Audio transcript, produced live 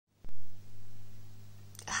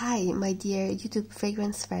Hi my dear YouTube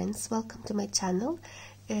fragrance friends, welcome to my channel.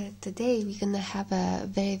 Today we're gonna have a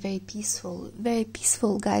very peaceful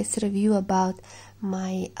guys review about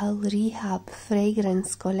my REHAB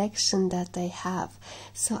fragrance collection that I have.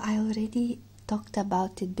 So I already talked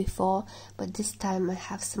about it before, but this time I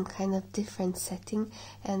have some kind of different setting,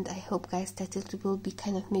 and I hope guys that it will be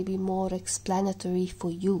kind of maybe more explanatory for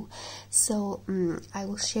you. So I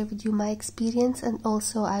will share with you my experience, and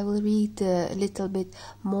also I will read a little bit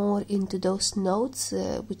more into those notes,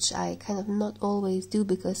 which I kind of not always do,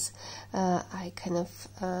 because I kind of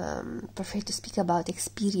prefer to speak about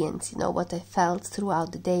experience, you know, what I felt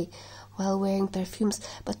throughout the day while wearing perfumes.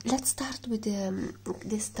 But let's start with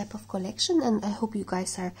this type of collection, and I hope you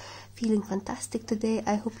guys are feeling fantastic today.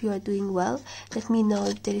 I hope you are doing well. Let me know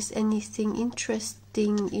if there is anything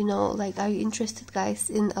interesting, you know, like, are you interested guys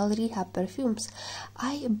in REHAB perfumes?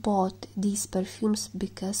 I bought these perfumes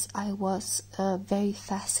because I was very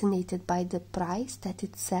fascinated by the price that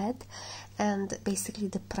it said, and basically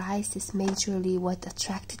the price is majorly what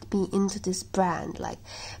attracted me into this brand. Like,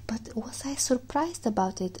 but was I surprised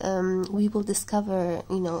about it? We will discover,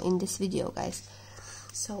 you know, in this video guys.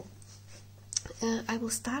 So I will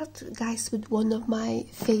start guys with one of my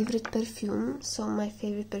favorite perfume. So my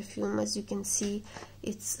favorite perfume, as you can see,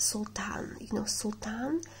 it's Sultan. You know,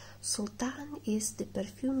 Sultan is the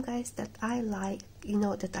perfume guys that I like, you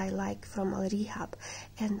know, that I like from REHAB.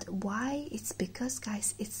 And why? It's because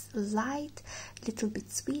guys, it's light, little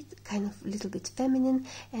bit sweet, kind of little bit feminine,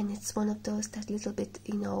 and it's one of those that little bit,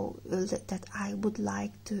 you know, that I would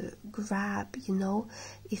like to grab, you know,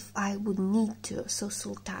 if I would need to. So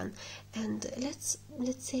Sultan. And let's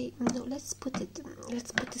say, you know, let's put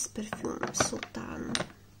this perfume Sultan.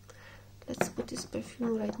 Let's put this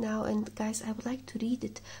perfume right now, and guys, I would like to read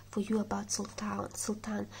it for you about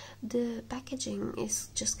Sultan. The packaging is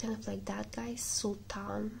just kind of like that guys,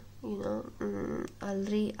 Sultan, you know,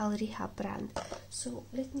 REHAB brand. So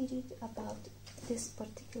let me read about this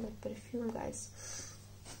particular perfume guys.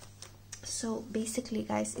 So basically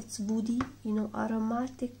guys, it's woody, you know,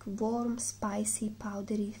 aromatic, warm, spicy,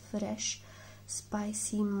 powdery, fresh,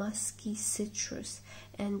 spicy, musky, citrus,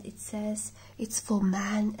 and it says it's for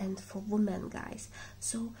man and for woman guys.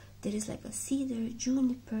 So there is like a cedar,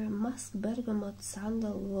 juniper, musk, bergamot,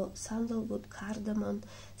 sandalwood, cardamom,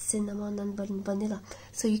 cinnamon, and vanilla.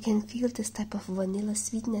 So you can feel this type of vanilla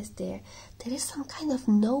sweetness there. There is some kind of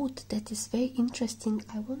note that is very interesting.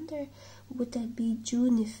 I wonder, would that be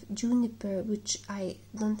juniper, which I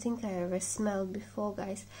don't think I ever smelled before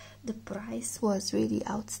guys. The price was really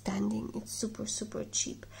outstanding. It's super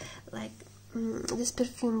cheap. Like, this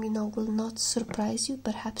perfume, you know, will not surprise you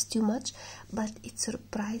perhaps too much, but it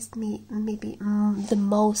surprised me maybe the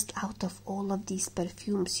most out of all of these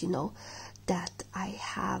perfumes, you know, that I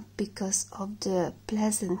have, because of the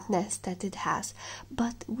pleasantness that it has.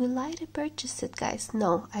 But will I repurchase it guys?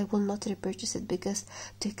 No, I will not repurchase it, because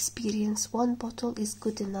to experience one bottle is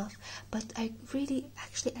good enough. But I really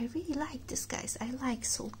like this guys. I like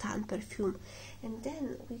Sultan perfume. And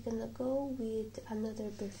then we're gonna go with another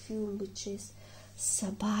perfume, which is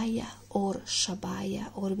Sabaya or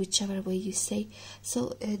Shabaya, or whichever way you say.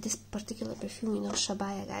 So this particular perfume, you know,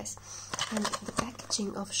 Shabaya guys, and the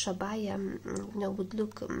packaging of Shabaya, you know, would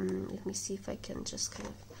look, let me see if I can just kind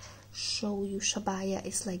of show you. Shabaya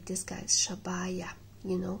is like this guys, Shabaya,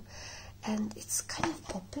 you know, and it's kind of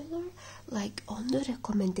popular. Like on the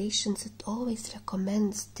recommendations, it always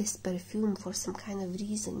recommends this perfume for some kind of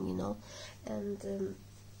reason, you know. And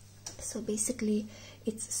so basically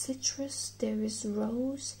it's citrus, there is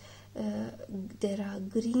rose, there are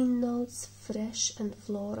green notes, fresh and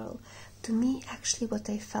floral. To me, actually, what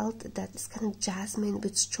I felt, that is kind of jasmine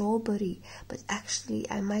with strawberry, but actually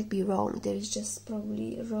I might be wrong. There is just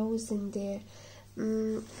probably rose in there.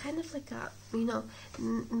 Kind of like a, you know,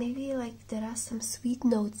 maybe like there are some sweet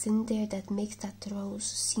notes in there that makes that rose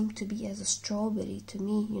seem to be as a strawberry to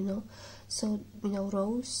me, you know. So, you know,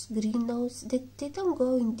 rose, green notes, they don't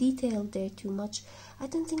go in detail there too much. I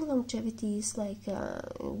don't think longevity is like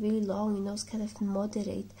really long, you know, it's kind of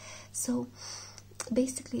moderate. So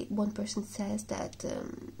basically one person says that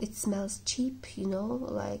it smells cheap, you know,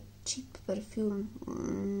 like cheap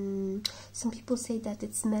perfume. Some people say that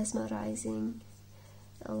it's mesmerizing.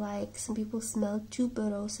 Like, some people smell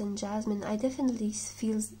tuberose and jasmine. I definitely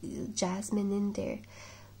feel jasmine in there.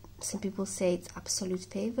 Some people say it's absolute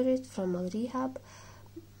favorite from REHAB.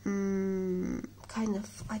 Kind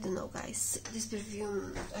of, I don't know guys, this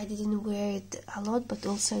perfume, I didn't wear it a lot, but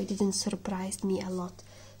also it didn't surprise me a lot.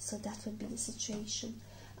 So that would be the situation.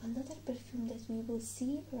 Another perfume that we will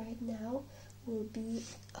see right now will be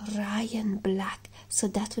Ryan Black. So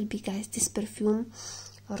that will be guys, this perfume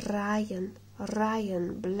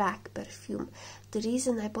Ryan black perfume. The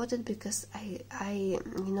reason I bought it because I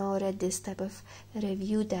read this type of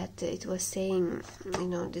review that it was saying,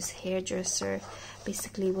 this hairdresser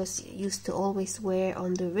basically was used to always wear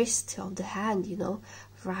on the wrist of the hand,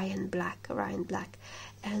 Ryan black,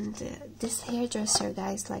 and this hairdresser,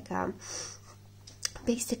 guys, like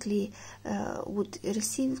basically would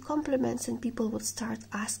receive compliments, and people would start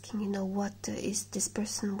asking, what is this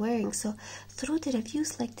person wearing. So through the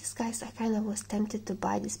reviews like this, guys, I kind of was tempted to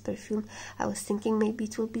buy this perfume. I was thinking maybe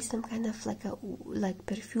it will be some kind of like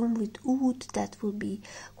perfume with oud that will be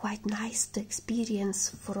quite nice to experience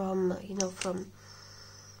from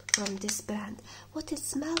from this brand. What it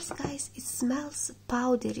smells, guys, it smells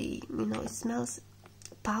powdery. It smells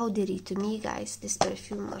powdery to me, guys, this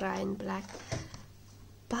perfume, Ryan black.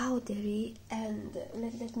 Powdery, and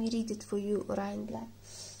let me read it for you. Ryan black.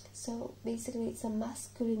 So basically it's a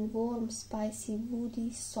masculine, warm, spicy,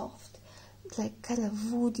 woody, soft, like kind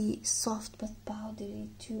of woody, soft, but powdery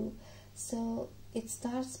too. So it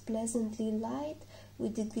starts pleasantly light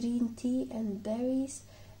with the green tea and berries,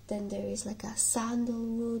 then there is like a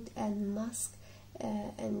sandalwood and musk,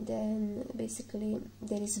 and then basically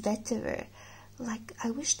there is vetiver. Like, I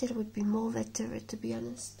wish there would be more vetiver, to be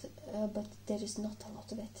honest, but there is not a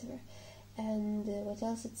lot of vetiver. And what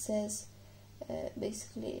else it says,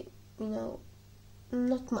 basically,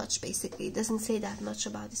 not much, basically. It doesn't say that much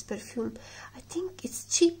about this perfume. I think it's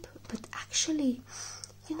cheap, but actually,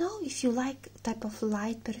 if you like type of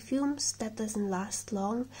light perfumes, that doesn't last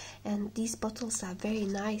long, and these bottles are very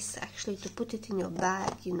nice actually to put it in your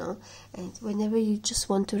bag, and whenever you just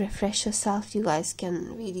want to refresh yourself, you guys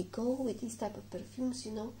can really go with these type of perfumes,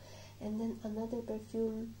 And then another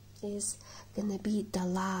perfume is gonna be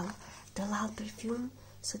Dalal perfume.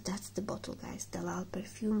 So that's the bottle, guys. Dalal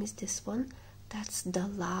perfume is this one. That's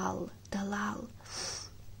Dalal.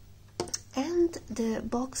 And the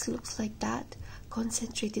box looks like that.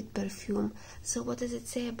 Concentrated perfume. So what does it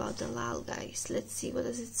say about Dalal, guys? Let's see, what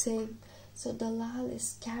does it say? So Dalal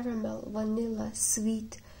is caramel, vanilla,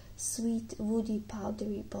 sweet, woody,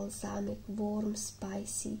 powdery, balsamic, warm,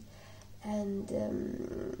 spicy, and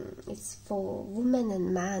it's for woman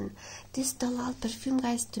and man. This Dalal perfume,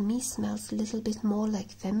 guys, to me smells a little bit more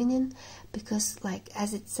like feminine, because like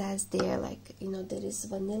as it says there, like there is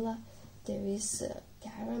vanilla, there is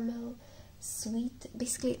caramel, sweet.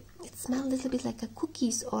 Basically it smells a little bit like a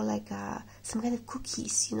cookies, or like some kind of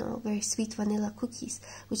cookies, very sweet vanilla cookies,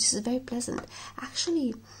 which is very pleasant.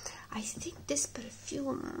 Actually, I think this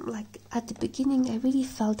perfume, like at the beginning I really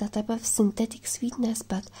felt that type of synthetic sweetness,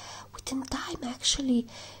 but within time, actually,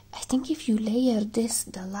 I think if you layer this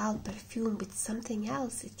Dalal perfume with something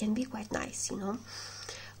else, it can be quite nice,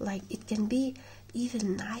 like it can be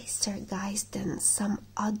even nicer, guys, than some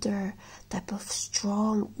other type of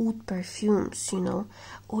strong oud perfumes,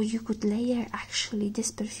 or you could layer actually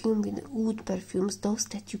this perfume with oud perfumes, those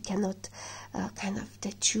that you cannot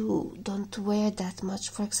that you don't wear that much.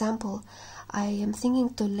 For example, I am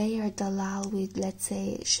thinking to layer Dalal with, let's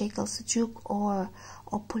say, Sheikh Al Sujuk or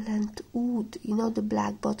Opulent Oud, the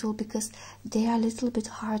black bottle, because they are a little bit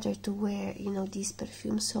harder to wear, these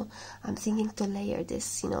perfumes. So I'm thinking to layer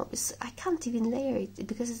this, I can't even layer it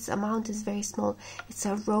because its amount is very small. It's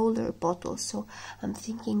a roller bottle, so I'm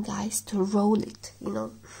thinking, guys, to roll it,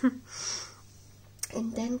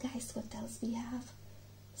 And then, guys, what else we have?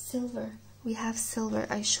 Silver. We have silver.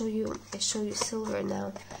 I show you silver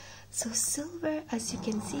now. So silver, as you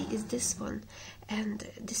can see, is this one, and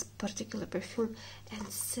this particular perfume. And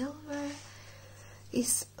silver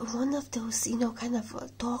is one of those, kind of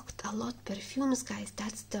talked a lot perfumes, guys.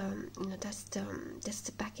 That's the, that's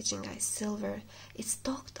the packaging, guys. Silver. It's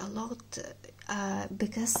talked a lot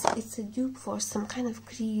because it's a dupe for some kind of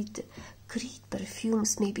Creed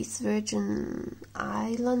perfumes. Maybe it's Virgin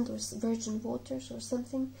Island or Virgin Waters or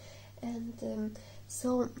something. And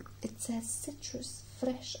so it says citrus,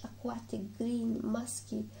 fresh, aquatic, green,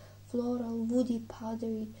 musky, floral, woody,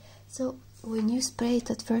 powdery. So when you spray it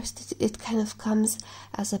at first, it kind of comes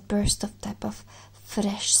as a burst of type of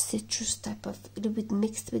fresh citrus, type of a little bit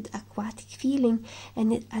mixed with aquatic feeling.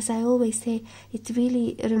 And it, as I always say, it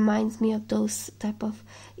really reminds me of those type of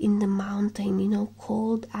in the mountain,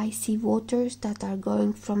 cold, icy waters that are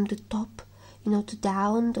going from the top, to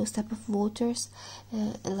down, those type of waters,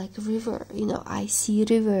 like river, icy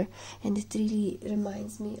river, and it really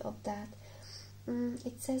reminds me of that.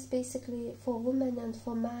 It says basically for women and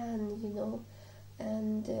for man,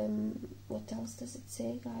 and what else does it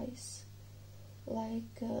say, guys?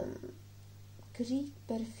 Like Greek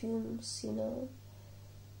perfumes,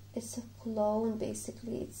 it's a cologne,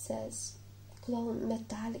 basically. It says cologne,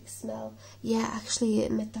 metallic smell. Yeah, actually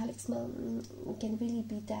metallic smell can really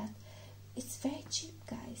be that. It's very cheap,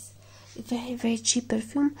 guys. Very cheap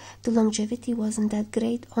perfume. The longevity wasn't that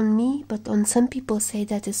great on me, but on some people say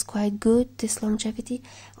that is quite good. This longevity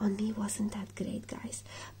on me wasn't that great, guys.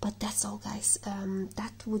 But that's all, guys.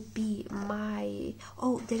 That would be my...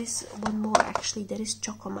 Oh, there is one more actually. There is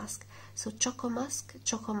Choco Musk. So Choco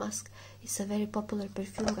Musk is a very popular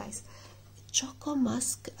perfume, guys. Choco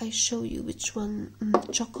Musk, I show you which one.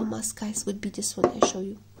 Choco Musk, guys, would be this one. I show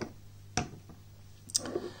you.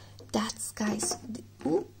 That's, guys.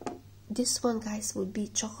 Ooh, this one, guys, would be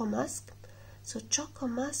Choco Musk. So Choco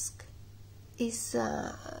Musk is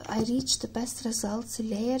I reached the best results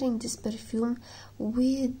layering this perfume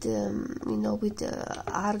with you know, with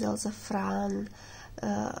Ardal Saffron,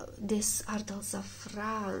 this Ardal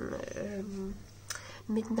Saffron,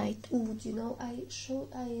 Midnight Oud. You know, I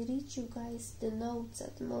read you guys the notes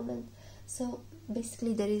at the moment. So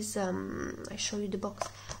basically there is I show you the box.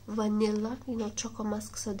 Vanilla, you know, Choco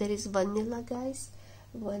Musk. So there is vanilla, guys.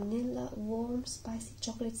 Vanilla, warm, spicy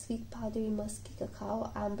chocolate, sweet, powdery, musky,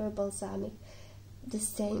 cacao, amber, balsamic. The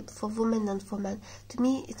same for women and for men. To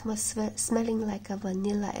me, it was smelling like a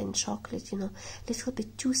vanilla and chocolate, you know, little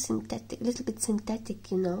bit too synthetic, little bit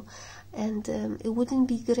synthetic, you know, and it wouldn't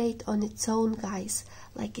be great on its own, guys.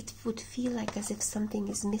 Like, it would feel like as if something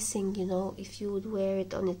is missing, you know, if you would wear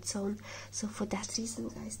it on its own. So for that reason,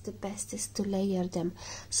 guys, the best is to layer them.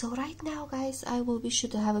 So right now, guys, I will wish you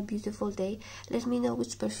to have a beautiful day. Let me know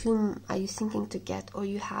which perfume are you thinking to get, or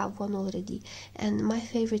you have one already. And my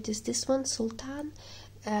favorite is this one, Sultan.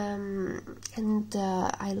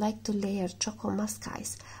 I like to layer Choco Musk,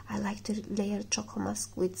 guys. I like to layer Choco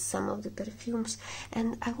Musk with some of the perfumes.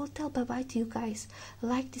 And I will tell bye-bye to you guys.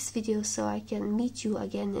 Like this video so I can meet you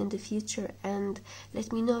again in the future, and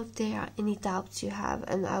let me know if there are any doubts you have,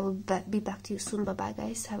 and I will be back to you soon. Bye-bye,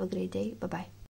 guys. Have a great day. Bye-bye.